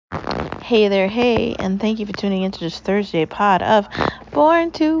Hey there, hey, and thank you for tuning into this Thursday pod of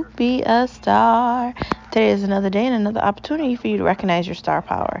Born to Be a Star. Today is another day and another opportunity for you to recognize your star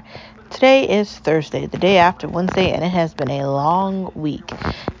power. Today is Thursday, the day after Wednesday, and it has been a long week.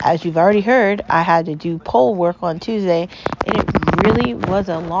 As you've already heard, I had to do poll work on Tuesday, and it really was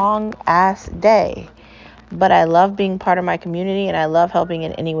a long-ass day. But I love being part of my community, and I love helping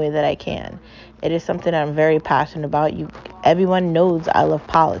in any way that I can. It is something I'm very passionate about. Everyone knows I love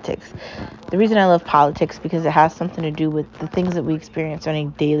politics. The reason I love politics because it has something to do with the things that we experience on a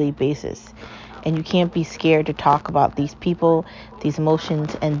daily basis. And you can't be scared to talk about these people, these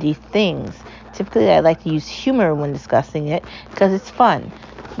emotions, and these things. Typically, I like to use humor when discussing it because it's fun.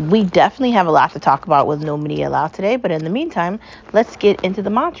 We definitely have a lot to talk about with no media allowed today, but in the meantime, let's get into the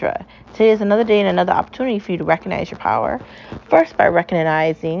mantra. Today is another day and another opportunity for you to recognize your power. First, by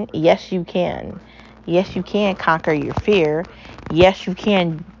recognizing, yes, you can. Yes, you can conquer your fear. Yes, you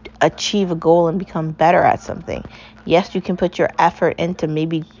can achieve a goal and become better at something. Yes, you can put your effort into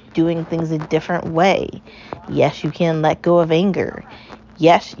maybe doing things a different way. Yes, you can let go of anger.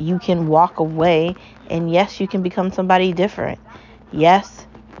 Yes, you can walk away. And yes, you can become somebody different. Yes,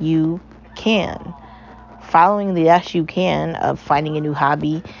 you can. Following the yes you can of finding a new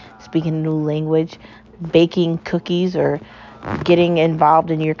hobby, speaking a new language, baking cookies, or getting involved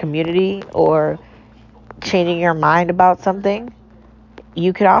in your community, or changing your mind about something.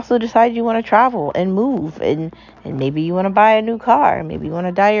 You could also decide you want to travel and move, and maybe you want to buy a new car. Maybe you want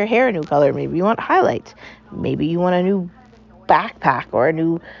to dye your hair a new color. Maybe you want highlights. Maybe you want a new backpack or a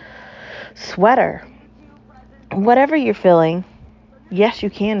new sweater. Whatever you're feeling, yes, you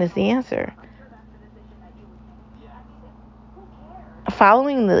can is the answer.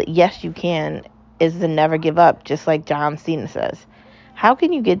 Following the yes, you can is the never give up, just like John Cena says. How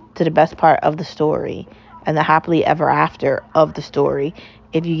can you get to the best part of the story and the happily ever after of the story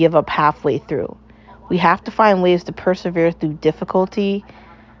if you give up halfway through? We have to find ways to persevere through difficulty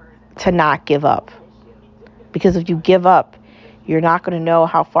to not give up. Because if you give up, you're not going to know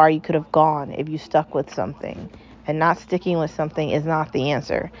how far you could have gone if you stuck with something. And not sticking with something is not the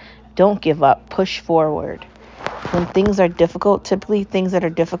answer. Don't give up. Push forward. When things are difficult, typically things that are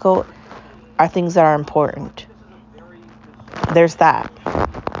difficult are things that are important. There's that.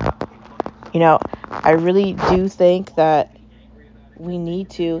 I really do think that we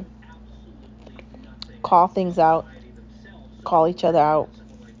need to call things out, call each other out,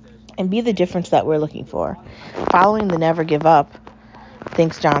 and be the difference that we're looking for. Following the never give up,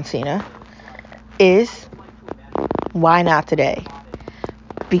 thanks John Cena, is why not today?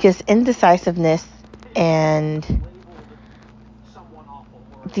 Because indecisiveness and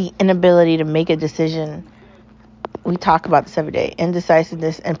the inability to make a decision, we talk about this every day.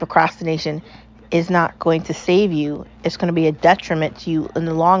 Indecisiveness and procrastination is not going to save you. It's going to be a detriment to you in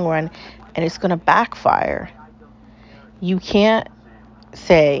the long run, and it's going to backfire. You can't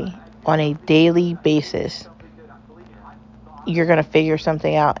say on a daily basis you're going to figure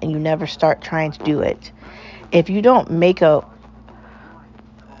something out and you never start trying to do it. If you don't make a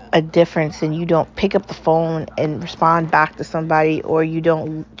difference and you don't pick up the phone and respond back to somebody, or you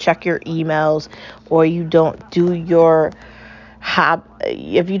don't check your emails, or you don't do your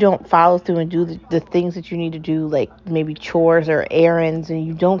if you don't follow through and do the things that you need to do, like maybe chores or errands, and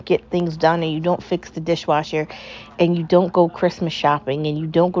you don't get things done, and you don't fix the dishwasher, and you don't go Christmas shopping, and you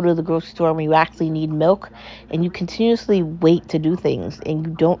don't go to the grocery store when you actually need milk, and you continuously wait to do things and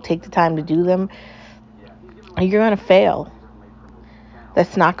you don't take the time to do them, you're going to fail.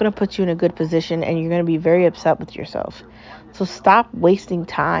 That's not going to put you in a good position, and you're going to be very upset with yourself. So stop wasting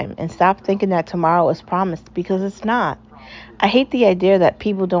time and stop thinking that tomorrow is promised, because it's not. I hate the idea that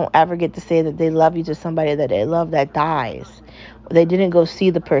people don't ever get to say that they love you to somebody that they love that dies. They didn't go see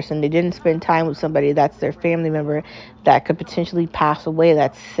the person. They didn't spend time with somebody that's their family member that could potentially pass away,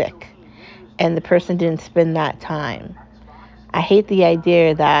 that's sick. And the person didn't spend that time. I hate the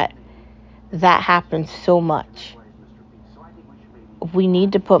idea that happens so much. We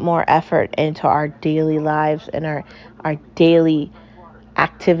need to put more effort into our daily lives and our daily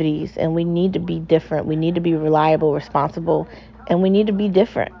activities, and we need to be different. We need to be reliable, responsible, and we need to be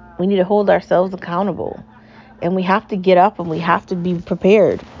different. We need to hold ourselves accountable, and we have to get up and we have to be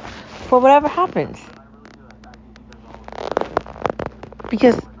prepared for whatever happens.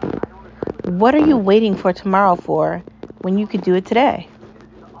 Because what are you waiting for tomorrow for when you could do it today?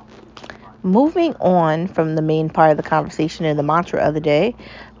 Moving on from the main part of the conversation and the mantra of the day,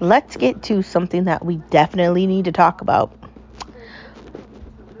 let's get to something that we definitely need to talk about.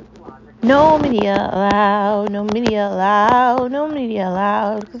 No media allowed, no media allowed, no media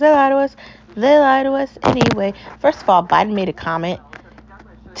allowed, because they lie to us anyway. First of all, Biden made a comment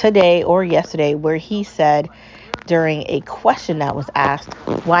today or yesterday where he said during a question that was asked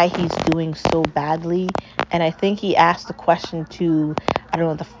why he's doing so badly. And I think he asked the question to, I don't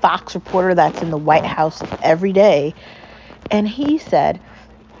know, the Fox reporter that's in the White House every day. And he said,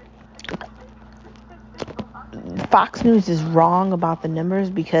 Fox News is wrong about the numbers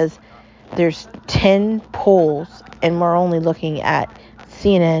because there's 10 polls and we're only looking at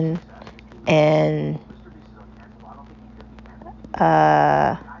CNN and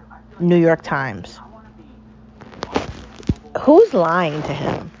New York Times. Who's lying to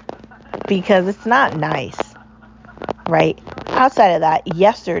him? Because it's not nice, right? Outside of that,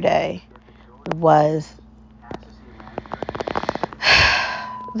 yesterday was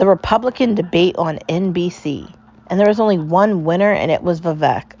the Republican debate on NBC. And there was only one winner, and it was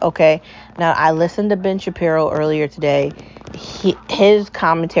Vivek, okay? Now, I listened to Ben Shapiro earlier today. His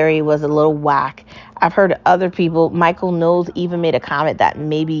commentary was a little whack. I've heard other people, Michael Knowles even made a comment that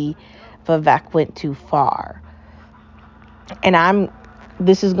maybe Vivek went too far. And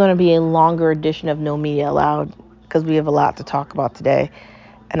this is going to be a longer edition of No Media Allowed because we have a lot to talk about today.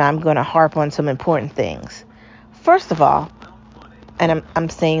 And I'm going to harp on some important things. First of all, and I'm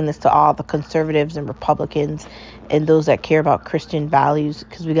saying this to all the conservatives and Republicans and those that care about Christian values,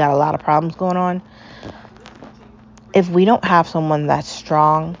 because we got a lot of problems going on. If we don't have someone that's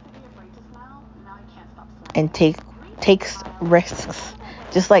strong and takes risks,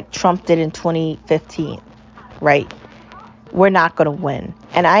 just like Trump did in 2015, right? We're not going to win.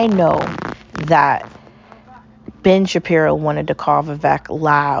 And I know that Ben Shapiro wanted to call Vivek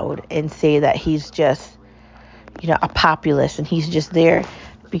loud and say that he's just, a populist, and he's just there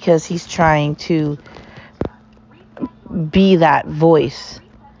because he's trying to be that voice.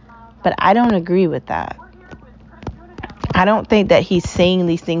 But I don't agree with that. I don't think that he's saying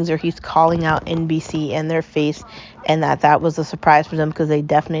these things or he's calling out NBC in their face and that was a surprise for them because they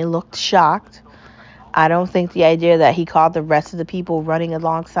definitely looked shocked. I don't think the idea that he called the rest of the people running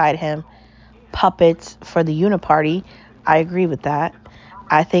alongside him puppets for the uniparty, I agree with that.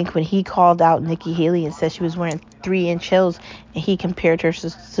 I think when he called out Nikki Haley and said she was wearing 3-inch heels and he compared her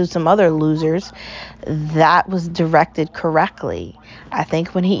to some other losers, that was directed correctly. I think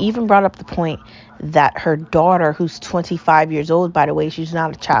when he even brought up the point that her daughter, who's 25 years old, by the way, she's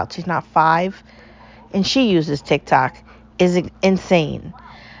not a child, she's not 5, and she uses TikTok, is insane.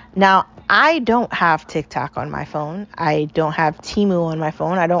 Now, I don't have TikTok on my phone. I don't have Temu on my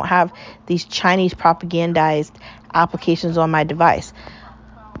phone. I don't have these Chinese propagandized applications on my device.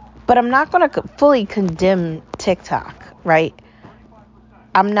 But I'm not going to fully condemn TikTok, right?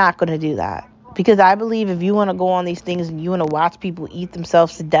 I'm not going to do that. Because I believe if you want to go on these things and you want to watch people eat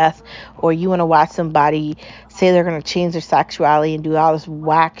themselves to death, or you want to watch somebody say they're going to change their sexuality and do all this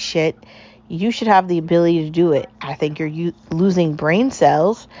whack shit, you should have the ability to do it. I think you're losing brain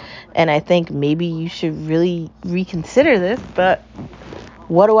cells, and I think maybe you should really reconsider this, but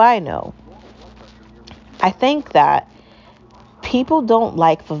what do I know? I think that people don't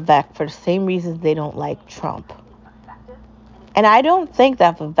like Vivek for the same reasons they don't like Trump. And I don't think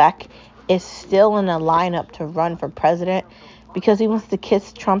that Vivek is still in a lineup to run for president because he wants to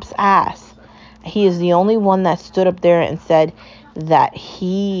kiss Trump's ass. He is the only one that stood up there and said that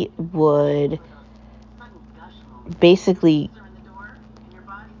he would basically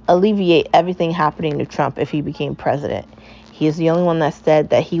alleviate everything happening to Trump if he became president. He is the only one that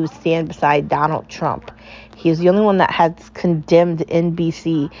said that he would stand beside Donald Trump. He is the only one that has condemned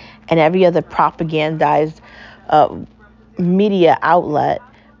NBC and every other propagandized media outlet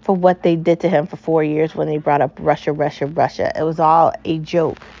for what they did to him for 4 years when they brought up Russia. It was all a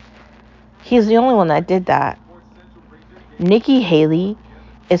joke. He's the only one that did that. Nikki Haley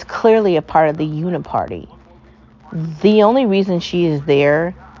is clearly a part of the uniparty. The only reason she is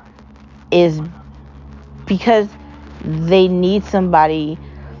there is because they need somebody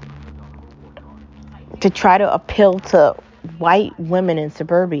to try to appeal to white women in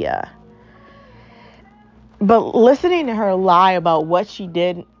suburbia. But listening to her lie about what she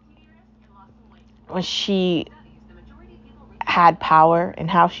did when she had power and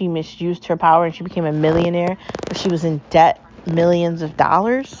how she misused her power and she became a millionaire, but she was in debt millions of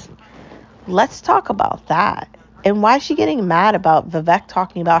dollars, let's talk about that. And why is she getting mad about Vivek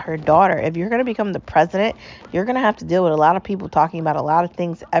talking about her daughter? If you're going to become the president, you're going to have to deal with a lot of people talking about a lot of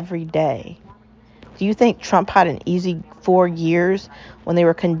things every day. Do you think Trump had an easy 4 years when they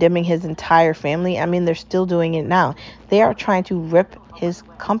were condemning his entire family? I mean, they're still doing it now. They are trying to rip his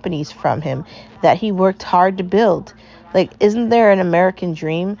companies from him that he worked hard to build. Like, isn't there an American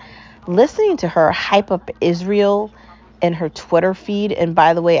dream? Listening to her hype up Israel in her Twitter feed, and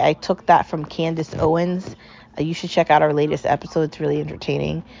by the way, I took that from Candace Owens, You should check out our latest episode. It's really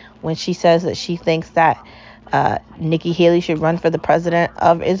entertaining. When she says that she thinks that Nikki Haley should run for the president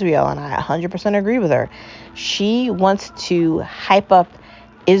of Israel, and I 100% agree with her. She wants to hype up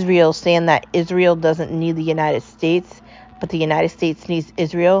Israel, saying that Israel doesn't need the United States, but the United States needs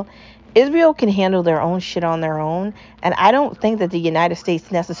Israel. Israel can handle their own shit on their own, and I don't think that the United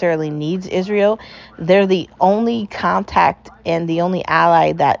States necessarily needs Israel. They're the only contact and the only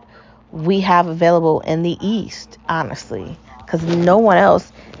ally that we have available in the East, honestly, because no one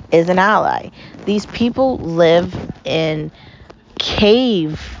else is an ally. These people live in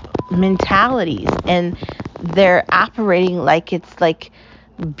cave mentalities, and they're operating like it's like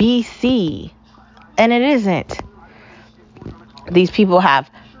BC, and it isn't. These people have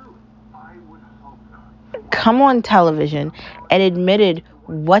come on television and admitted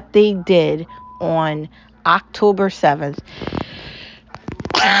what they did on October 7th.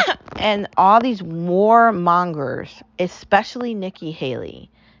 And all these warmongers, especially Nikki Haley,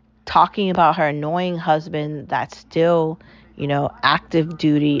 talking about her annoying husband that's still, active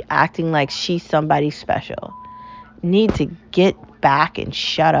duty, acting like she's somebody special, need to get back and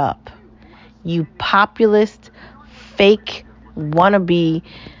shut up. You populist, fake, wannabe,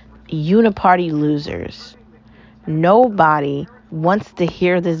 uniparty losers. Nobody wants to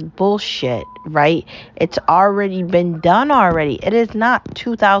hear this bullshit, right? It's already been done already. It is not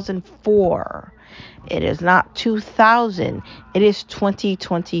 2004. It is not 2000. It is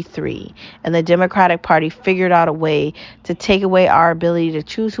 2023. And the Democratic Party figured out a way to take away our ability to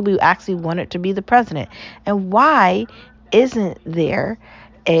choose who we actually wanted to be the president. And why isn't there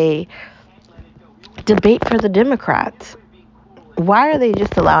a debate for the Democrats? Why are they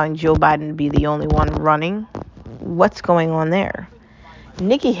just allowing Joe Biden to be the only one running? What's going on there?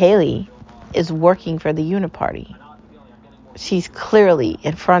 Nikki Haley is working for the Uniparty. She's clearly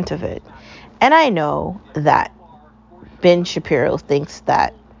in front of it. And I know that Ben Shapiro thinks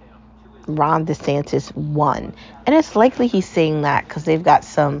that Ron DeSantis won. And it's likely he's saying that because they've got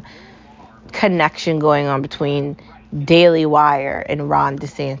some connection going on between Daily Wire and Ron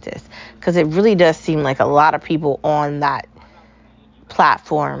DeSantis. Because it really does seem like a lot of people on that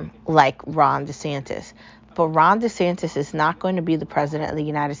platform like Ron DeSantis. But Ron DeSantis is not going to be the president of the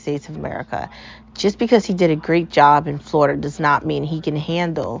United States of America. Just because he did a great job in Florida does not mean he can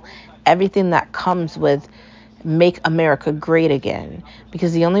handle everything that comes with make America great again.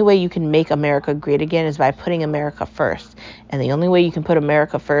 Because the only way you can make America great again is by putting America first. And the only way you can put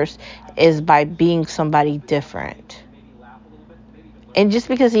America first is by being somebody different. And just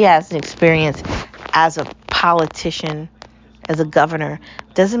because he has an experience as a politician, as a governor,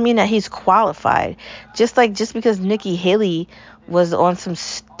 doesn't mean that he's qualified. Just because Nikki Haley was on some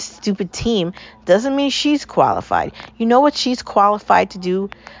stupid team doesn't mean she's qualified. You know what she's qualified to do?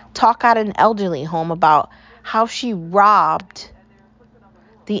 Talk at an elderly home about how she robbed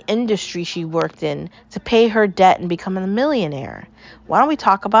the industry she worked in to pay her debt and become a millionaire. Why don't we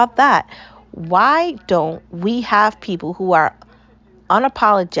talk about that? Why don't we have people who are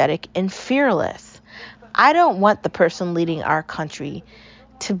unapologetic and fearless? I don't want the person leading our country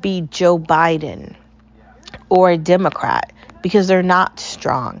to be Joe Biden or a Democrat because they're not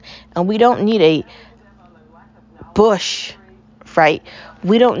strong. And we don't need a Bush, right?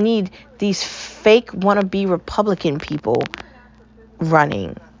 We don't need these fake wannabe Republican people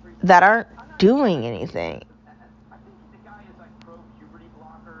running that aren't doing anything.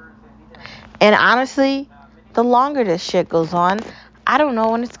 And honestly, the longer this shit goes on, I don't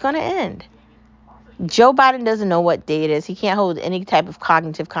know when it's going to end. Joe Biden doesn't know what day it is. He can't hold any type of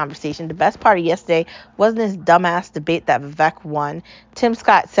cognitive conversation. The best part of yesterday wasn't this dumbass debate that Vivek won. Tim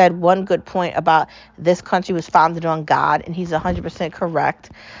Scott said one good point about this country was founded on God, and he's 100%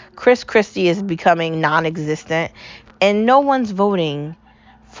 correct. Chris Christie is becoming non-existent, and no one's voting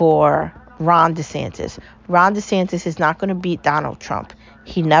for Ron DeSantis. Ron DeSantis is not going to beat Donald Trump.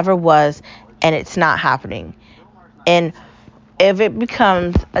 He never was, and it's not happening. And if it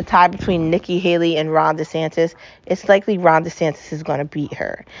becomes a tie between Nikki Haley and Ron DeSantis, it's likely Ron DeSantis is going to beat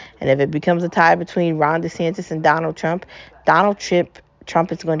her. And if it becomes a tie between Ron DeSantis and Donald Trump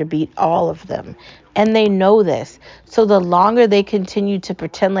is going to beat all of them. And they know this. So the longer they continue to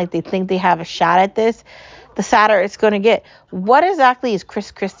pretend like they think they have a shot at this, the sadder it's going to get. What exactly is Chris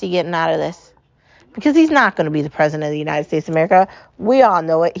Christie getting out of this? Because he's not going to be the president of the United States of America. We all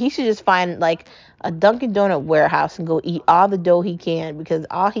know it. He should just find like a Dunkin' Donut warehouse and go eat all the dough he can, because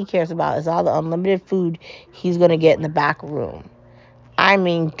all he cares about is all the unlimited food he's going to get in the back room. I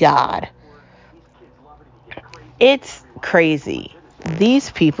mean, God. It's crazy. These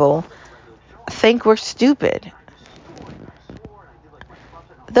people think we're stupid.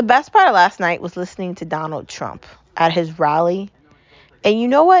 The best part of last night was listening to Donald Trump at his rally. And you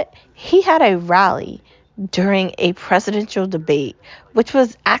know what? He had a rally during a presidential debate, which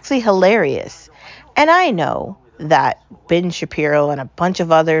was actually hilarious. And I know that Ben Shapiro and a bunch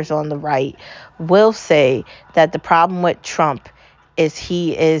of others on the right will say that the problem with Trump is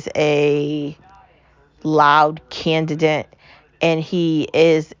he is a loud candidate and he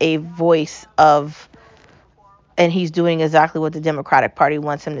is a voice of, and he's doing exactly what the Democratic Party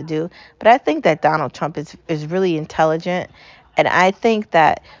wants him to do. But I think that Donald Trump is really intelligent. And I think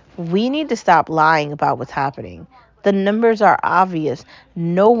that we need to stop lying about what's happening. The numbers are obvious.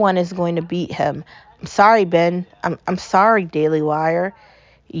 No one is going to beat him. I'm sorry, Ben. I'm sorry, Daily Wire.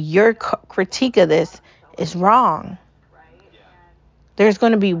 Your critique of this is wrong. There's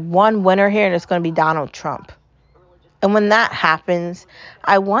going to be one winner here, and it's going to be Donald Trump. And when that happens,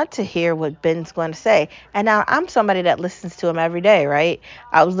 I want to hear what Ben's going to say. And now I'm somebody that listens to him every day, right?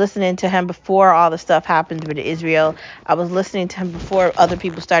 I was listening to him before all the stuff happened with Israel. I was listening to him before other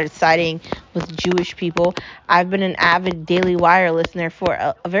people started siding with Jewish people. I've been an avid Daily Wire listener for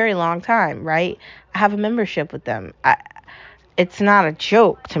a very long time, right? I have a membership with them. It's not a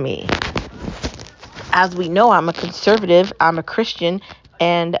joke to me. As we know, I'm a conservative, I'm a Christian,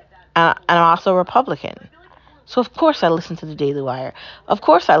 and I'm also a Republican. So of course I listen to the Daily Wire. Of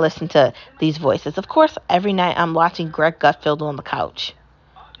course I listen to these voices. Of course every night I'm watching Greg Gutfeld on the couch.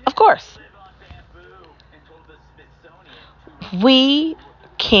 Of course. We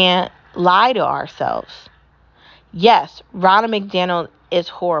can't lie to ourselves. Yes, Ronna McDaniel is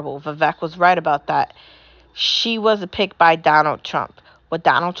horrible. Vivek was right about that. She was a pick by Donald Trump. What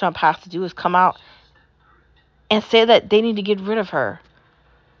Donald Trump has to do is come out and say that they need to get rid of her.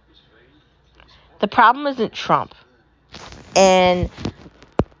 The problem isn't Trump. And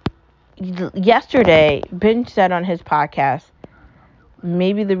yesterday, Ben said on his podcast,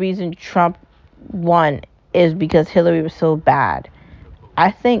 maybe the reason Trump won is because Hillary was so bad. I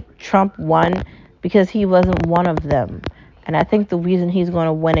think Trump won because he wasn't one of them. And I think the reason he's going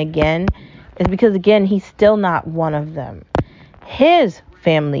to win again is because, again, he's still not one of them. His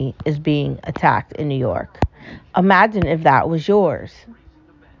family is being attacked in New York. Imagine if that was yours.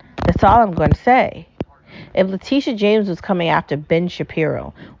 That's all I'm going to say. If Letitia James was coming after Ben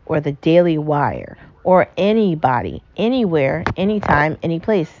Shapiro or the Daily Wire or anybody, anywhere, anytime, any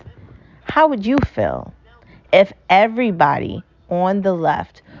place, how would you feel if everybody on the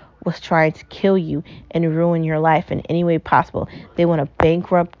left was trying to kill you and ruin your life in any way possible? They want to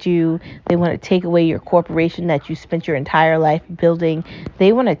bankrupt you. They want to take away your corporation that you spent your entire life building.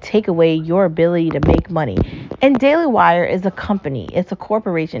 They want to take away your ability to make money. And Daily Wire is a company. It's a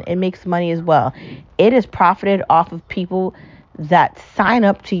corporation. It makes money as well. It is profited off of people that sign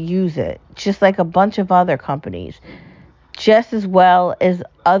up to use it, just like a bunch of other companies, just as well as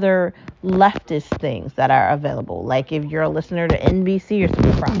other leftist things that are available. Like if you're a listener to NBC or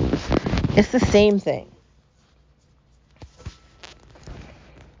something from, it's the same thing.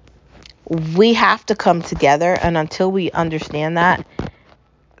 We have to come together, and until we understand that,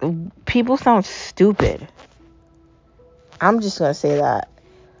 people sound stupid. I'm just going to say that.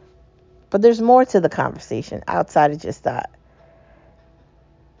 But there's more to the conversation outside of just that.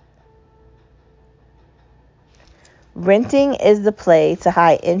 Renting is the play to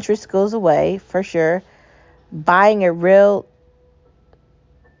high interest goes away, for sure. Buying a real...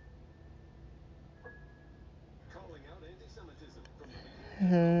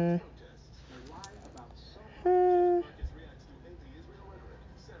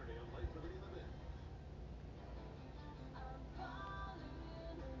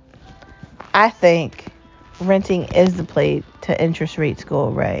 I think renting is the play to interest rates go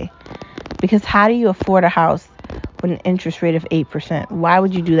away. Because how do you afford a house with an interest rate of 8%? Why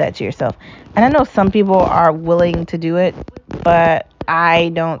would you do that to yourself? And I know some people are willing to do it, but I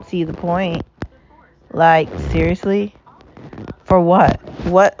don't see the point. Like, seriously? For what?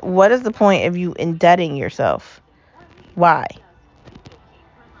 What is the point of you indebting yourself? Why?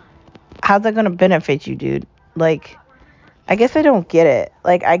 How's that going to benefit you, dude? Like, I guess I don't get it.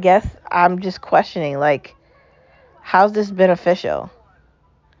 Like, I guess I'm just questioning, like, how's this beneficial?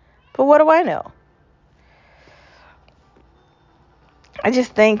 But what do I know? I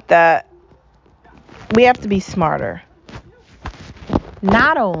just think that we have to be smarter.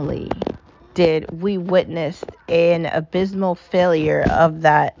 Not only did we witness an abysmal failure of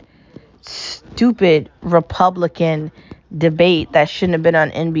that stupid Republican debate that shouldn't have been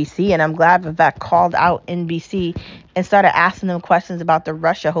on NBC, and I'm glad Vivek called out NBC and started asking them questions about the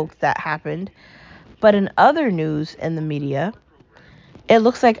Russia hoax that happened. But in other news in the media, it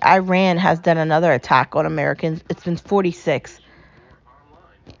looks like Iran has done another attack on Americans. It's been 46.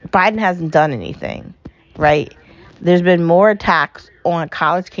 Biden hasn't done anything, right? There's been more attacks on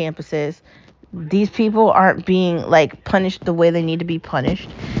college campuses. These people aren't being like punished the way they need to be punished.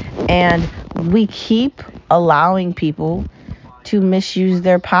 And we keep allowing people to misuse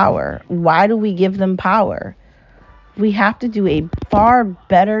their power. Why do we give them power? We have to do a far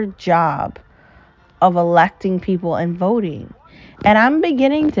better job of electing people and voting. And I'm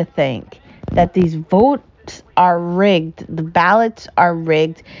beginning to think that these votes are rigged, the ballots are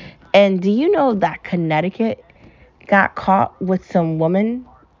rigged. And do you know that Connecticut got caught with some woman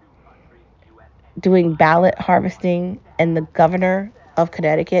doing ballot harvesting, and the governor of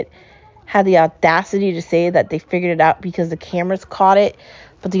Connecticut had the audacity to say that they figured it out because the cameras caught it.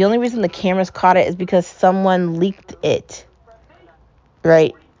 But the only reason the cameras caught it is because someone leaked it,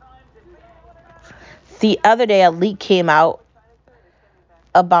 right? The other day, a leak came out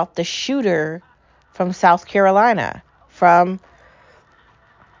about the shooter from South Carolina, from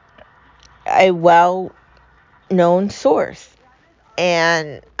a well-known source.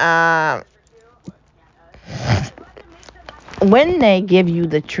 And when they give you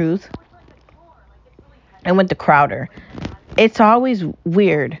the truth, and with the Crowder, it's always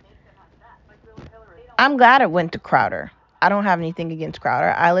weird. I'm glad it went to Crowder. I don't have anything against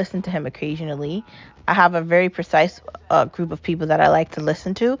Crowder. I listen to him occasionally. I have a very precise group of people that I like to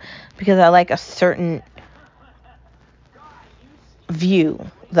listen to because I like a certain view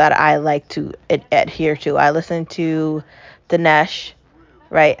that I like to adhere to. I listen to Dinesh,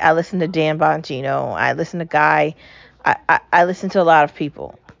 right? I listen to Dan Bongino. I listen to Guy. I listen to a lot of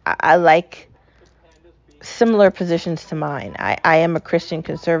people. I like similar positions to mine. I am a Christian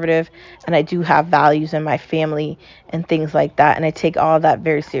conservative, and I do have values in my family and things like that, and I take all of that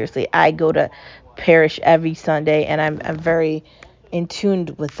very seriously. I go to parish every Sunday, and I'm very in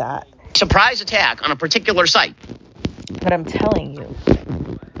tune with that. Surprise attack on a particular site. But I'm telling you,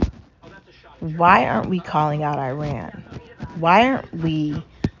 why aren't we calling out Iran? Why aren't we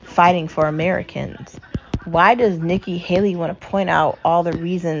fighting for Americans? Why does Nikki Haley want to point out all the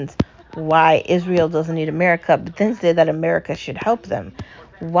reasons why Israel doesn't need America, but then say that America should help them?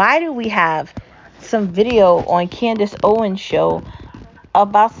 Why do we have some video on Candace Owens' show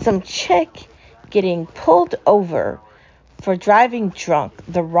about some chick getting pulled over for driving drunk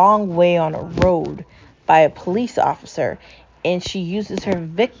the wrong way on a road by a police officer, and she uses her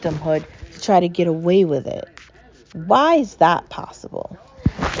victimhood to try to get away with it? Why is that possible?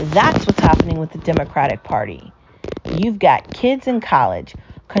 That's what's happening with the Democratic Party. You've got kids in college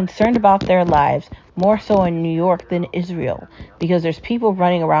concerned about their lives more so in New York than Israel, because there's people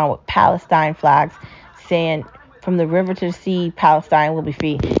running around with Palestine flags saying from the river to the sea, Palestine will be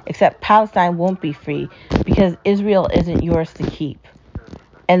free, except Palestine won't be free because Israel isn't yours to keep.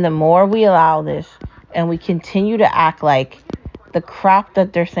 And the more we allow this and we continue to act like the crap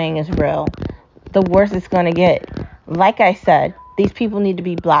that they're saying is real, the worse it's going to get. Like I said, these people need to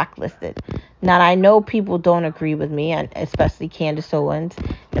be blacklisted. Now, I know people don't agree with me, and especially Candace Owens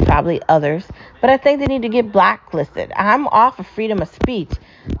and probably others, but I think they need to get blacklisted. I'm all for freedom of speech,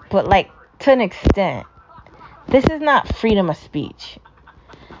 but like to an extent. This is not freedom of speech.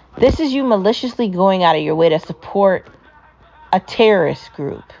 This is you maliciously going out of your way to support a terrorist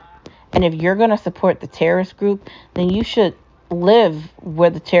group. And if you're going to support the terrorist group, then you should live where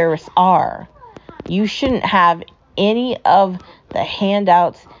the terrorists are. You shouldn't have any of the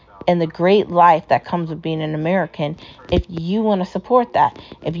handouts and the great life that comes with being an American if you want to support that.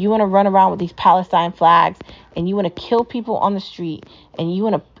 If you want to run around with these Palestine flags and you want to kill people on the street and you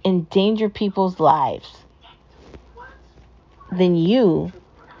want to endanger people's lives, then you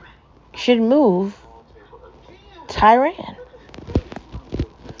should move to Iran,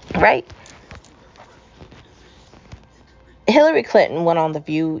 right? Hillary Clinton went on The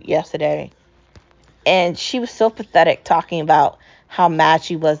View yesterday, and she was so pathetic talking about how mad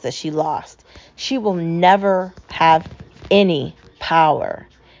she was that she lost. She will never have any power.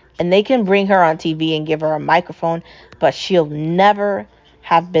 And they can bring her on TV and give her a microphone, but she'll never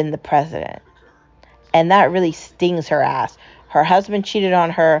have been the president. And that really stings her ass. Her husband cheated on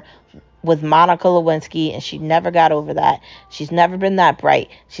her with Monica Lewinsky, and she never got over that. She's never been that bright.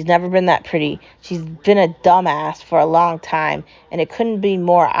 She's never been that pretty. She's been a dumbass for a long time, and it couldn't be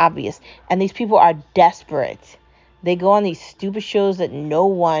more obvious. And these people are desperate. They go on these stupid shows that no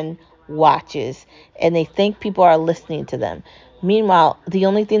one watches, and they think people are listening to them. Meanwhile, the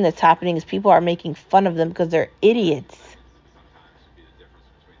only thing that's happening is people are making fun of them because they're idiots.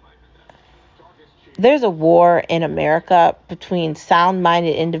 There's a war in America between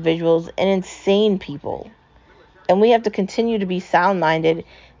sound-minded individuals and insane people. And we have to continue to be sound-minded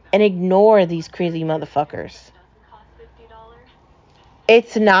and ignore these crazy motherfuckers.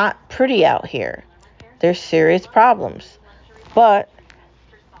 It's not pretty out here. There's serious problems. But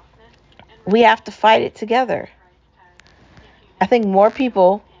we have to fight it together. I think more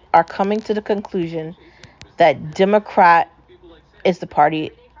people are coming to the conclusion that Democrat is the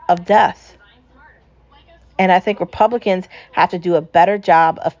party of death. And I think Republicans have to do a better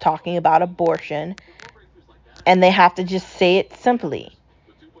job of talking about abortion, and they have to just say it simply.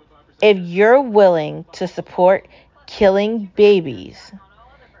 If you're willing to support killing babies,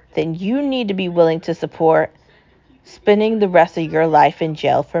 then you need to be willing to support spending the rest of your life in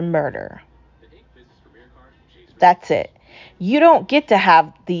jail for murder. That's it. You don't get to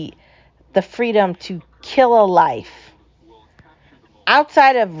have the freedom to kill a life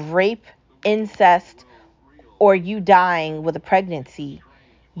outside of rape, incest, or you dying with a pregnancy.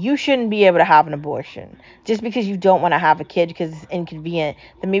 You shouldn't be able to have an abortion just because you don't want to have a kid because it's inconvenient.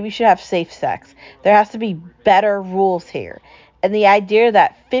 Then maybe you should have safe sex. There has to be better rules here. And the idea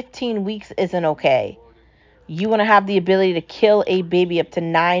that 15 weeks isn't okay, you want to have the ability to kill a baby up to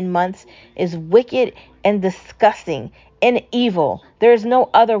 9 months, is wicked and disgusting and evil. There is no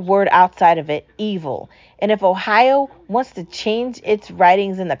other word outside of it, evil. And if Ohio wants to change its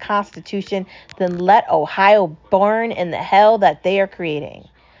writings in the Constitution, then let Ohio burn in the hell that they are creating.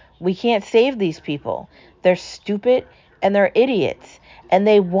 We can't save these people. They're stupid and they're idiots. And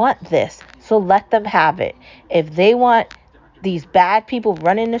they want this. So let them have it. If they want these bad people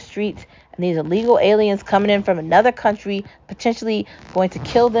running the streets and these illegal aliens coming in from another country, potentially going to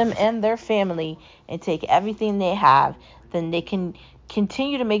kill them and their family and take everything they have, then they can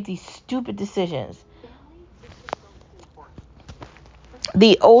continue to make these stupid decisions.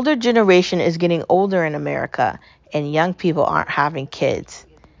 The older generation is getting older in America, and young people aren't having kids.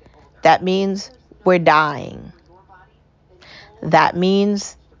 That means we're dying. That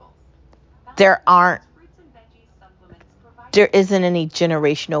means there isn't any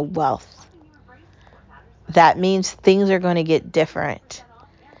generational wealth. That means things are going to get different.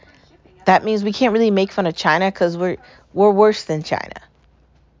 That means we can't really make fun of China because we're worse than China.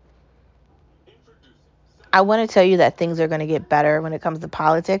 I want to tell you that things are going to get better when it comes to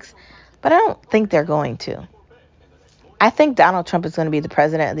politics, but I don't think they're going to. I think Donald Trump is going to be the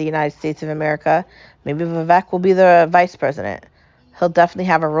president of the United States of America. Maybe Vivek will be the vice president. He'll definitely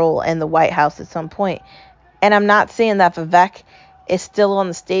have a role in the White House at some point. And I'm not saying that Vivek is still on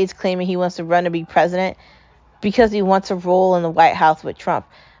the stage claiming he wants to run to be president because he wants a role in the White House with Trump.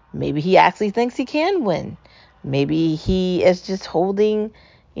 Maybe he actually thinks he can win. Maybe he is just holding,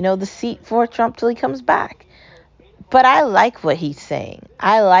 the seat for Trump till he comes back. But I like what he's saying.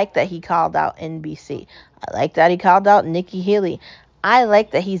 I like that he called out NBC. I like that he called out Nikki Haley. I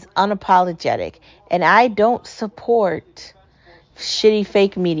like that he's unapologetic. And I don't support shitty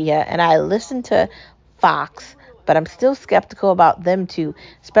fake media. And I listen to Fox, but I'm still skeptical about them too,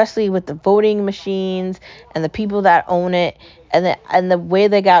 especially with the voting machines and the people that own it and the way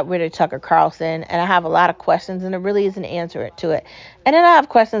they got rid of Tucker Carlson. And I have a lot of questions, and there really is an answer to it. And then I have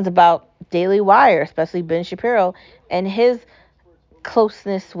questions about Daily Wire, especially Ben Shapiro and his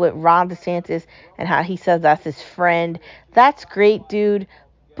closeness with Ron DeSantis and how he says that's his friend. That's great, dude.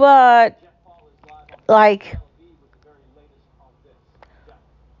 But like,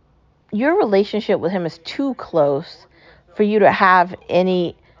 your relationship with him is too close for you to have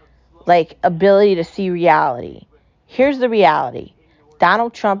any ability to see reality. Here's the reality.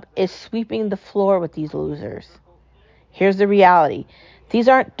 Donald Trump is sweeping the floor with these losers. Here's the reality. These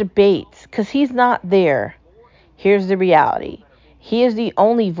aren't debates because he's not there. Here's the reality. He is the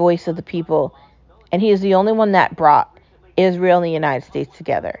only voice of the people, and he is the only one that brought Israel and the United States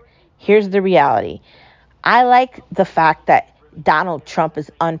together. Here's the reality. I like the fact that Donald Trump is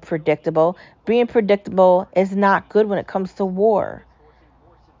unpredictable. Being predictable is not good when it comes to war.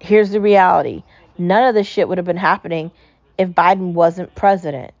 Here's the reality. None of this shit would have been happening if Biden wasn't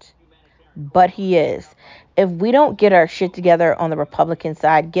president. But he is. If we don't get our shit together on the Republican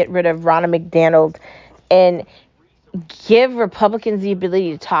side, get rid of Ronna McDaniel and give Republicans the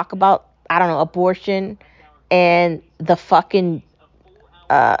ability to talk about, abortion and the fucking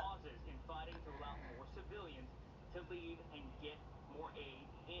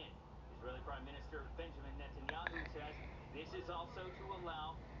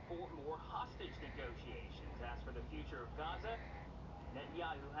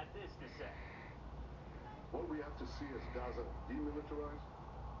What we have to see is Gaza demilitarized,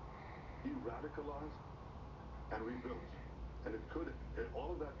 de-radicalized, and rebuilt. And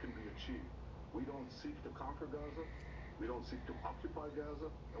all of that can be achieved. We don't seek to conquer Gaza, we don't seek to occupy Gaza,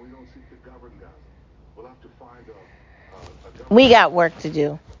 and we don't seek to govern Gaza. We'll have to find a government. We got work to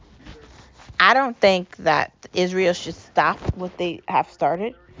do. I don't think that Israel should stop what they have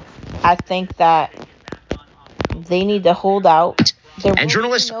started. I think that they need to hold out. And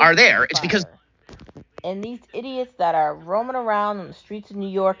journalists are there. It's because... And these idiots that are roaming around on the streets of New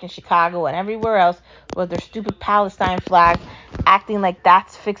York and Chicago and everywhere else with their stupid Palestine flags, acting like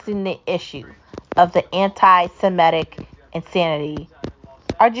that's fixing the issue of the anti-Semitic insanity,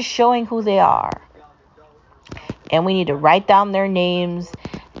 are just showing who they are. And we need to write down their names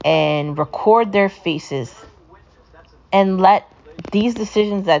and record their faces and let these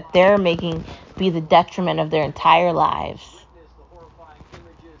decisions that they're making be the detriment of their entire lives.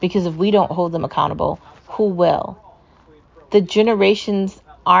 Because if we don't hold them accountable, who will? The generations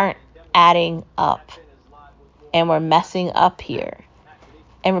aren't adding up, and we're messing up here.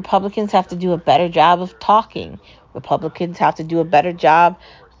 And Republicans have to do a better job of talking. Republicans have to do a better job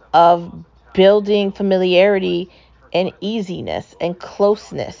of building familiarity and easiness and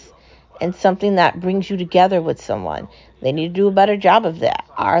closeness and something that brings you together with someone. They need to do a better job of that.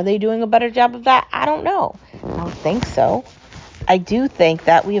 Are they doing a better job of that? I don't know. I don't think so. I do think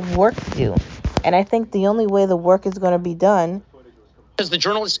that we have work to do. And I think the only way the work is going to be done, because the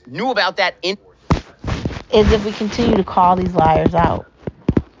journalists knew about that is if we continue to call these liars out.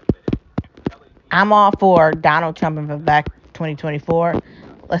 I'm all for Donald Trump and back 2024.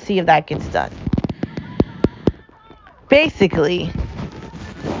 Let's see if that gets done. Basically,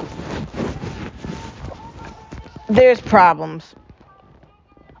 there's problems,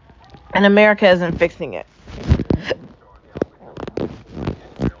 and America isn't fixing it.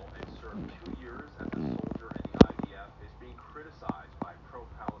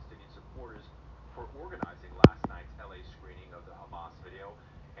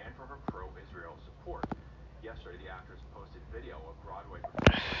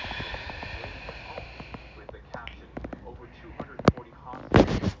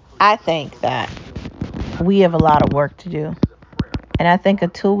 I think that we have a lot of work to do. And I think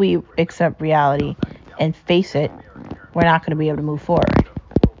until we accept reality and face it, we're not going to be able to move forward.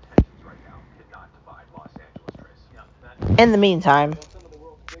 In the meantime,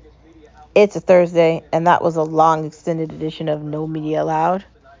 it's a Thursday, and that was a long extended edition of No Media Allowed.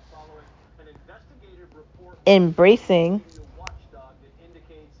 Embracing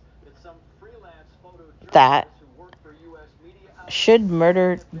that should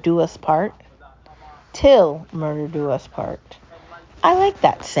murder do us part, till murder do us part. I like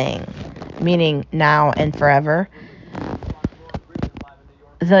that saying, meaning now and forever.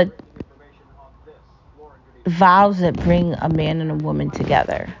 The vows that bring a man and a woman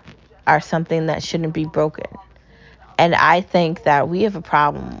together are something that shouldn't be broken. And I think that we have a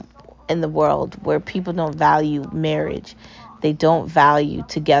problem in the world where people don't value marriage, they don't value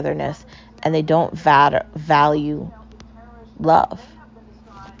togetherness, and they don't value love.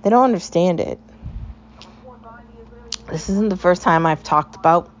 They don't understand it. This isn't the first time I've talked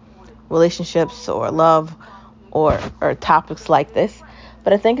about relationships or love or topics like this,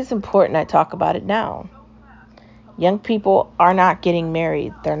 but I think it's important I talk about it now. Young people are not getting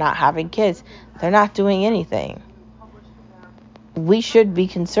married. They're not having kids. They're not doing anything. We should be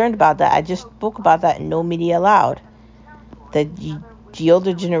concerned about that. I just spoke about that in No Media Allowed. The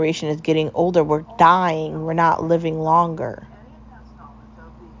older generation is getting older. We're dying. We're not living longer.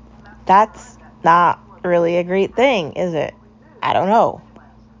 That's not really a great thing, is it? I don't know.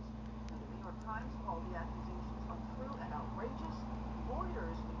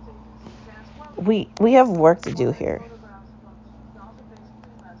 We have work to do here.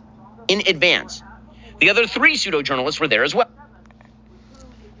 in advance. The other 3 pseudo-journalists were there as well.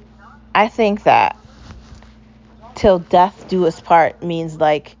 I think that till death do us part means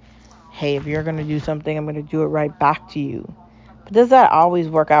like, hey, if you're going to do something, I'm going to do it right back to you. But does that always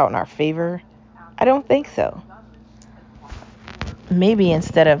work out in our favor? I don't think so. Maybe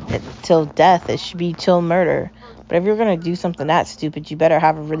instead of till death, it should be till murder. But if you're going to do something that stupid, you better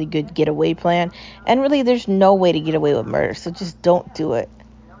have a really good getaway plan. And really, there's no way to get away with murder, so just don't do it.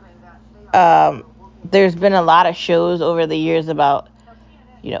 There's been a lot of shows over the years about,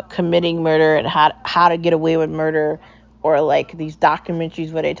 committing murder and how to get away with murder, or like these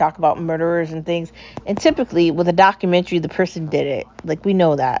documentaries where they talk about murderers and things. And typically with a documentary, the person did it. Like, we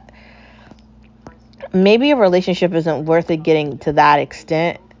know that. Maybe a relationship isn't worth it getting to that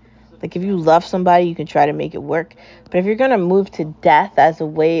extent. Like, if you love somebody, you can try to make it work. But if you're going to move to death as a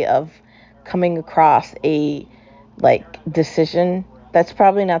way of coming across a, decision, that's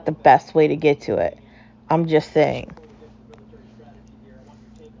probably not the best way to get to it. I'm just saying.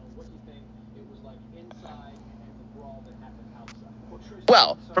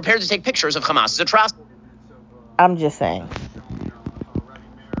 Well, prepared to take pictures of Hamas's atrocities. I'm just saying.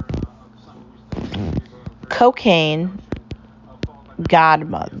 cocaine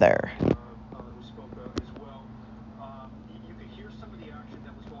godmother.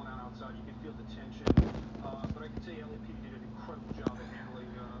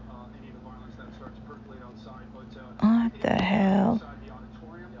 What the hell?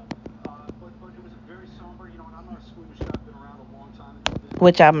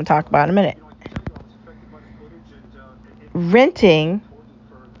 Which I'm going to talk about in a minute. Renting.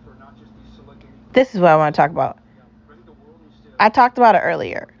 This is what I want to talk about. I talked about it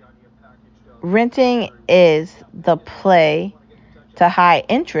earlier. Renting is the play to high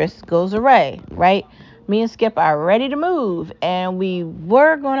interest goes away, right? Me and Skip are ready to move, and we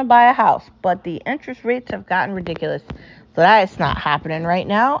were going to buy a house, but the interest rates have gotten ridiculous. So that is not happening right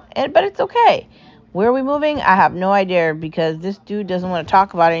now, but it's okay. Where are we moving? I have no idea, because this dude doesn't want to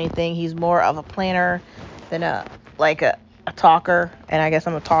talk about anything. He's more of a planner than a talker, and I guess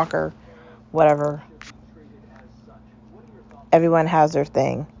I'm a talker. Whatever. Everyone has their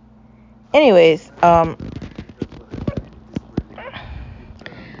thing. Anyways,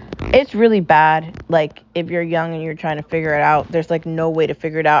 it's really bad. Like, if you're young and you're trying to figure it out, there's like no way to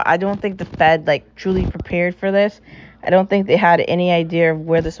figure it out. I don't think the Fed like truly prepared for this. I don't think they had any idea of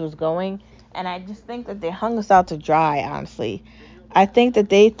where this was going, and I just think that they hung us out to dry, honestly. I think that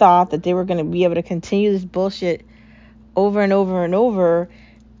they thought that they were going to be able to continue this bullshit over and over and over,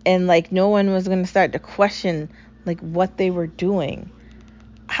 and like no one was going to start to question like what they were doing.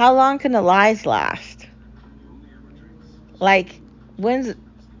 How long can the lies last? Like, when's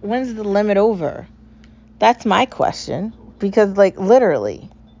the limit over? That's my question. Because, like,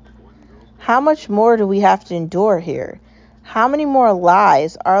 literally, how much more do we have to endure here? How many more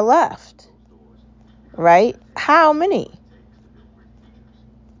lies are left? Right? How many?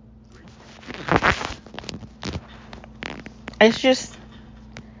 It's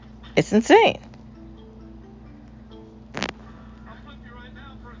insane.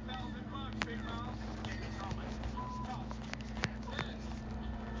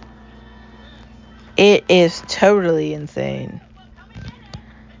 It is totally insane.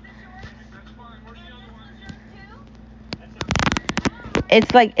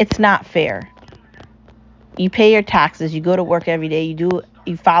 It's like, it's not fair. You pay your taxes, you go to work every day,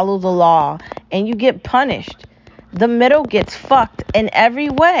 you follow the law, and you get punished. The middle gets fucked in every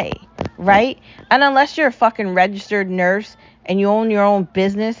way, right? And unless you're a fucking registered nurse and you own your own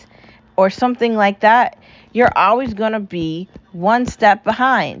business or something like that, you're always going to be one step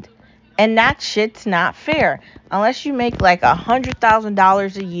behind. And that shit's not fair. Unless you make like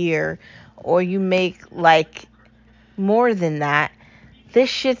 $100,000 a year, or you make like more than that, this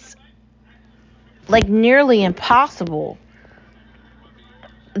shit's like nearly impossible.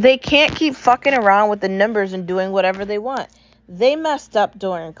 They can't keep fucking around with the numbers and doing whatever they want. They messed up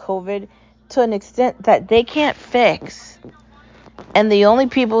during COVID to an extent that they can't fix. And the only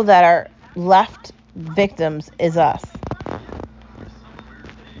people that are left victims is us.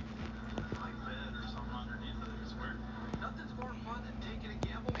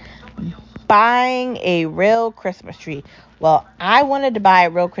 Buying a real Christmas tree. Well, I wanted to buy a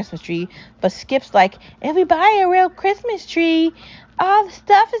real Christmas tree, but Skip's like, if we buy a real Christmas tree, all the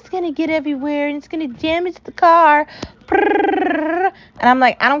stuff is going to get everywhere and it's going to damage the car. And I'm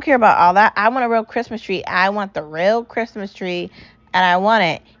like, I don't care about all that. I want a real Christmas tree. I want the real Christmas tree, and I want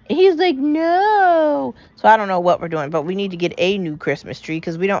it. And he's like, no. So I don't know what we're doing, but we need to get a new Christmas tree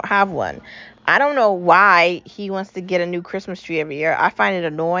because we don't have one. I don't know why he wants to get a new Christmas tree every year. I find it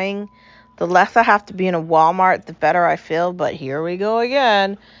annoying. The less I have to be in a Walmart, the better I feel. But here we go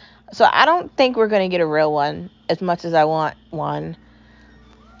again. So I don't think we're going to get a real one as much as I want one.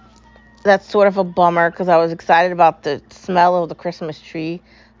 That's sort of a bummer because I was excited about the smell of the Christmas tree.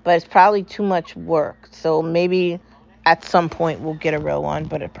 But it's probably too much work. So maybe at some point we'll get a real one.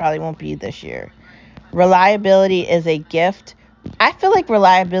 But it probably won't be this year. Reliability is a gift. I feel like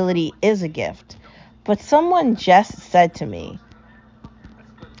reliability is a gift. But someone just said to me,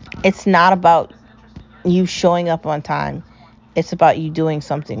 it's not about you showing up on time. It's about you doing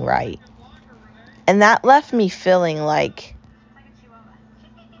something right. And that left me feeling like,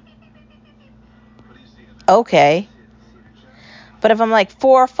 okay. But if I'm like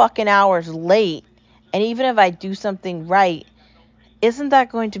 4 fucking hours late, and even if I do something right, isn't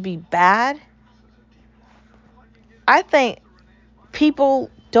that going to be bad? I think people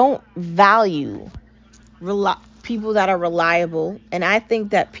don't value people that are reliable. And I think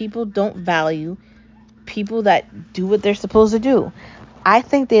that people don't value people that do what they're supposed to do. I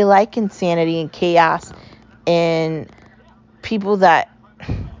think they like insanity and chaos and people that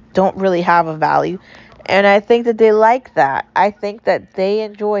don't really have a value. And I think that they like that. I think that they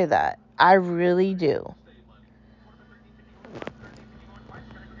enjoy that. I really do.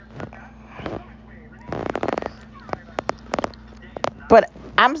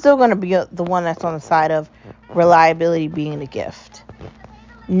 I'm still going to be the one that's on the side of reliability being the gift.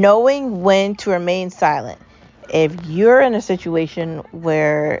 Knowing when to remain silent. If you're in a situation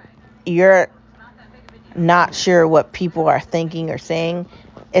where you're not sure what people are thinking or saying,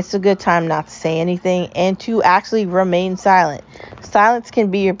 it's a good time not to say anything and to actually remain silent. Silence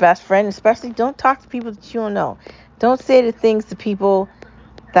can be your best friend, especially don't talk to people that you don't know. Don't say the things to people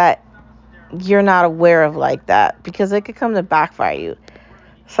that you're not aware of like that, because it could come to backfire you.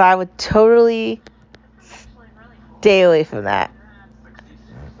 So I would totally stay away from that.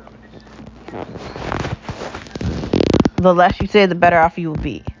 The less you say, the better off you will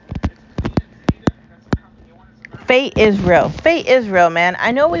be. Fate is real. Fate is real, man.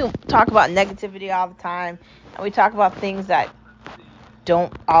 I know we talk about negativity all the time, and we talk about things that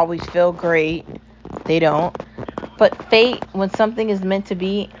don't always feel great. They don't. But fate, when something is meant to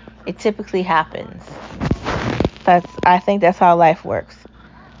be, it typically happens. I think that's how life works.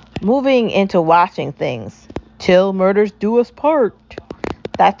 Moving into watching things. Till Murders Do Us Part.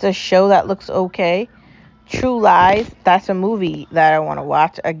 That's a show that looks okay. True Lies. That's a movie that I want to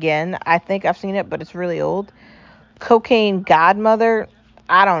watch again. I think I've seen it, but it's really old. Cocaine Godmother.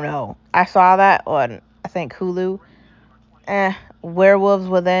 I don't know. I saw that on, I think, Hulu. Werewolves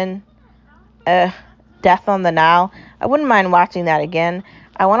Within. Death on the Nile. I wouldn't mind watching that again.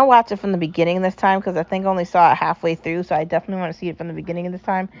 I want to watch it from the beginning this time because I think I only saw it halfway through, so I definitely want to see it from the beginning this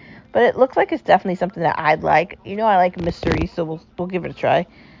time. But it looks like it's definitely something that I'd like. You know, I like mysteries, so we'll give it a try.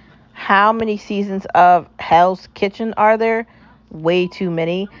 How many seasons of Hell's Kitchen are there? Way too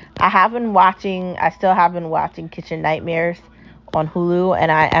many. I still have been watching Kitchen Nightmares on Hulu,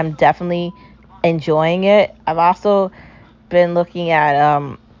 and I am definitely enjoying it. I've also been looking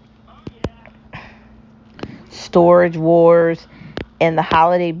at Storage Wars and the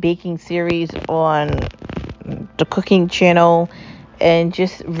Holiday Baking Series on the Cooking Channel, and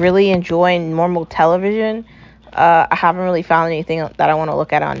just really enjoying normal television. I haven't really found anything that I want to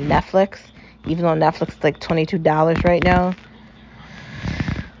look at on Netflix, even though Netflix is like $22 right now.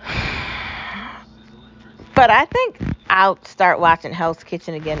 But I think I'll start watching Hell's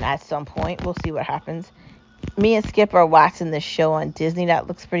Kitchen again at some point. We'll see what happens. Me and Skip are watching this show on Disney that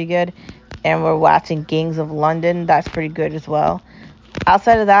looks pretty good, and we're watching Gangs of London. That's pretty good as well.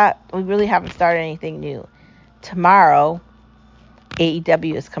 Outside of that, we really haven't started anything new. Tomorrow,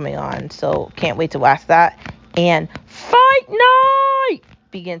 AEW is coming on, so can't wait to watch that. And Fight Night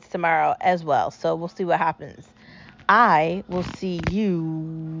begins tomorrow as well, so we'll see what happens. I will see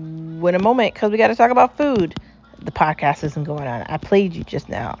you in a moment because we got to talk about food. The podcast isn't going on. I played you just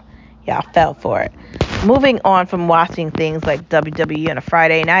now. Yeah, I fell for it. Moving on from watching things like WWE on a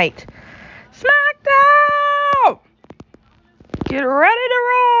Friday night. SmackDown! Get ready to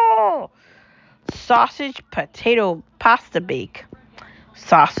roll! Sausage, potato, pasta bake.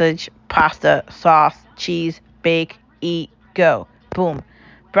 Sausage, pasta, sauce, cheese, bake, eat, go. Boom.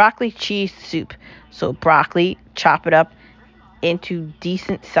 Broccoli cheese soup. So broccoli, chop it up into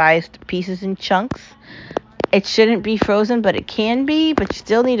decent sized pieces and chunks. It shouldn't be frozen, but it can be, but you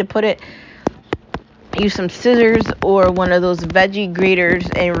still need to use some scissors or one of those veggie graters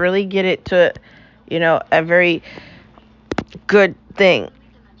and really get it to, a very good thing.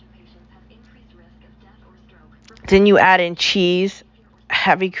 Then you add in cheese,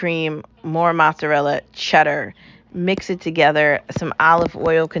 heavy cream, more mozzarella, cheddar. Mix it together, some olive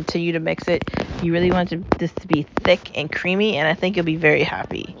oil, continue to mix it. You really want this to be thick and creamy, and I think you'll be very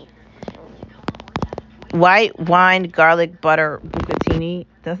happy. White wine, garlic, butter, bucatini.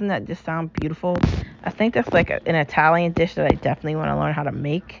 Doesn't that just sound beautiful? I think that's like an Italian dish that I definitely want to learn how to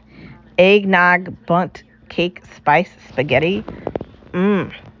make. Eggnog, Bundt, cake, spice, spaghetti. No,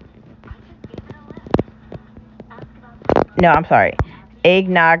 I'm sorry.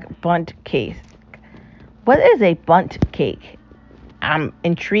 Eggnog, Bundt cake. What is a Bundt cake? I'm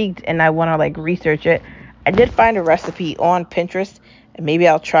intrigued and I want to research it. I did find a recipe on Pinterest and maybe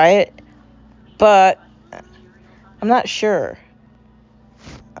I'll try it, but I'm not sure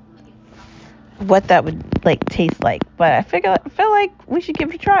what that would taste like. But I feel like we should give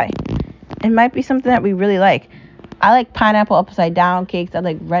it a try. It might be something that we really like. I like pineapple upside down cakes. I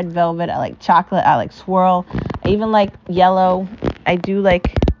like red velvet. I like chocolate. I like swirl. I even like yellow. I do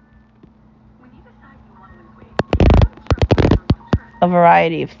like a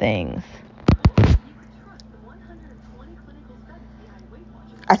variety of things.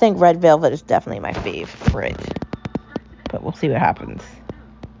 I think red velvet is definitely my favorite, but we'll see what happens.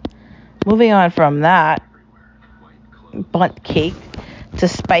 Moving on from that, Bundt cake to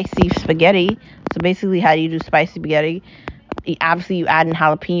spicy spaghetti. So basically, how do you do spicy spaghetti? Obviously, you add in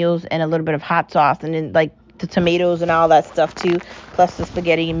jalapenos and a little bit of hot sauce, and then the tomatoes and all that stuff too. plus the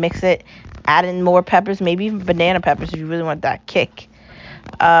spaghetti. Mix it. Add in more peppers, maybe even banana peppers if you really want that kick.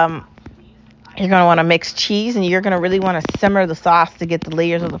 You're going to want to mix cheese, and you're going to really want to simmer the sauce to get the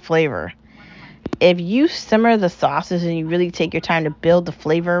layers of the flavor. If you simmer the sauces and you really take your time to build the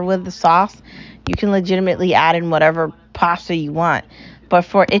flavor with the sauce, you can legitimately add in whatever pasta you want. But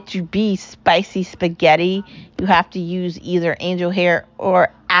for it to be spicy spaghetti, you have to use either angel hair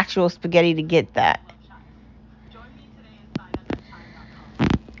or actual spaghetti to get that.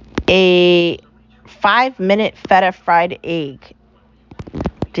 A 5-minute feta fried egg.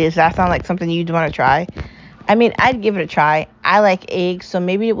 Does that sound like something you'd want to try? I mean, I'd give it a try. I like eggs, so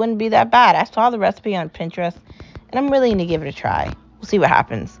maybe it wouldn't be that bad. I saw the recipe on Pinterest, and I'm willing to give it a try. We'll see what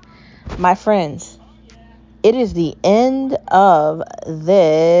happens. My friends, it is the end of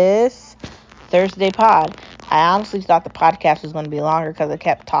this Thursday pod. I honestly thought the podcast was going to be longer because I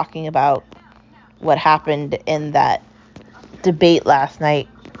kept talking about what happened in that debate last night,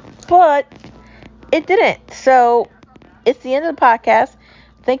 but it didn't. So it's the end of the podcast.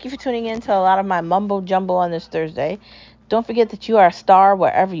 Thank you for tuning in to a lot of my mumbo jumbo on this Thursday. Don't forget that you are a star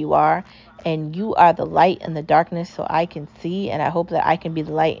wherever you are, and you are the light in the darkness so I can see, and I hope that I can be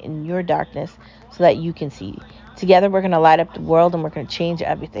the light in your darkness so that you can see. Together we're going to light up the world, and we're going to change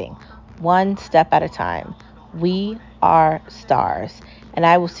everything, one step at a time. We are stars, and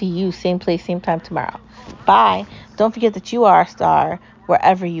I will see you same place, same time tomorrow. Bye. Don't forget that you are a star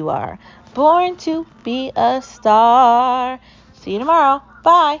wherever you are. Born to be a star. See you tomorrow.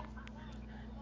 Bye.